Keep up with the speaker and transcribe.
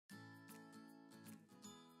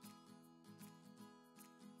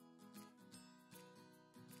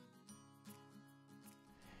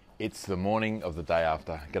It's the morning of the day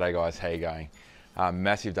after. G'day guys, how you going?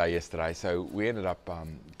 Massive day yesterday, so we ended up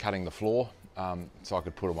cutting the floor so I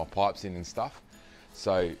could put all my pipes in and stuff.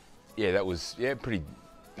 So yeah, that was pretty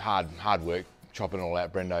hard work, chopping it all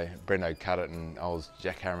out. Brendo cut it and I was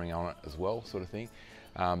jackhammering on it as well, sort of thing.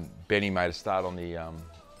 Benny made a start on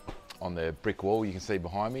the brick wall you can see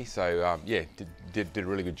behind me. So yeah, did a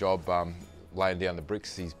really good job laying down the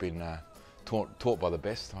bricks. He's been taught by the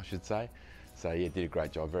best, I should say. So yeah, did a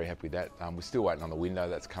great job, very happy with that. We're still waiting on the window,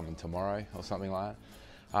 that's coming tomorrow or something like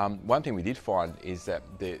that. One thing we did find is that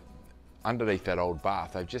underneath that old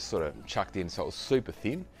bath, they've just sort of chucked in, so it was super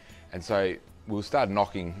thin. And so we'll start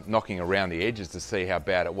knocking around the edges to see how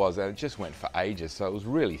bad it was, and it just went for ages. So it was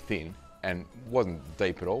really thin and wasn't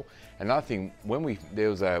deep at all. Another thing, there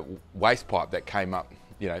was a waste pipe that came up,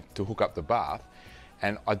 to hook up the bath,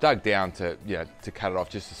 and I dug down to cut it off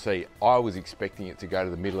just to see. I was expecting it to go to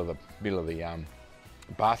the middle of the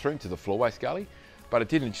bathroom, to the floor waste gully, but it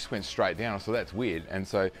didn't. It just went straight down. So that's weird. And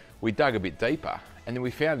so we dug a bit deeper, and then we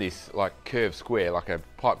found this like curved square, like a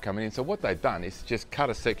pipe coming in. So what they've done is just cut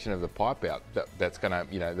a section of the pipe out that's gonna,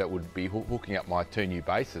 that would be hooking up my two new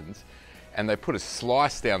basins, and they put a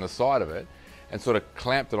slice down the side of it and sort of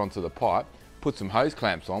clamped it onto the pipe, put some hose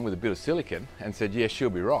clamps on with a bit of silicone, and said, yeah, she'll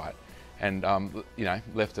be right. And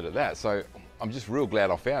left it at that. So I'm just real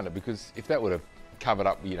glad I found it, because if that would have covered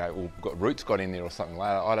up, or roots got in there or something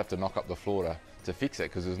like that, I'd have to knock up the floor to fix it,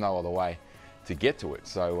 because there's no other way to get to it.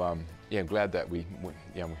 So yeah, I'm glad that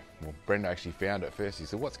Brenda actually found it first. He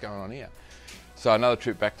said, what's going on here? So another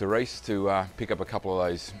trip back to Reese to pick up a couple of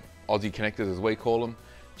those Aussie connectors, as we call them,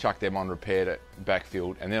 chucked them on, repaired it,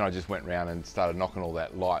 backfilled, and then I just went around and started knocking all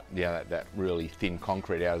that that really thin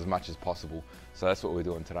concrete out as much as possible. So that's what we're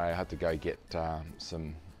doing today. I had to go get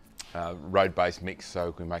some road-based mix so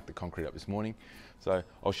we can make the concrete up this morning. So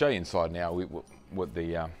I'll show you inside now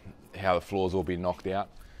how the floor's all been knocked out.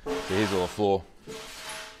 So here's all the floor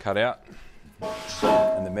cut out,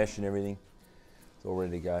 and the mesh and everything. It's all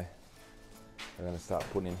ready to go. We're going to start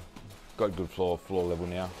putting in. Got good floor level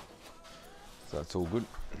now, so it's all good.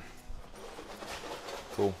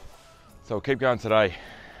 Cool. So we'll keep going today.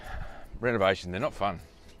 Renovation, they're not fun.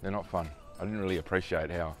 They're not fun. I didn't really appreciate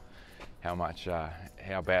how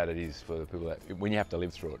bad it is for the people that, when you have to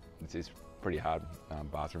live through it. It's pretty hard,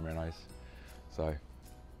 bathroom renos. So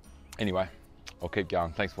anyway, I'll keep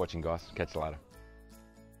going. Thanks for watching, guys. Catch you later.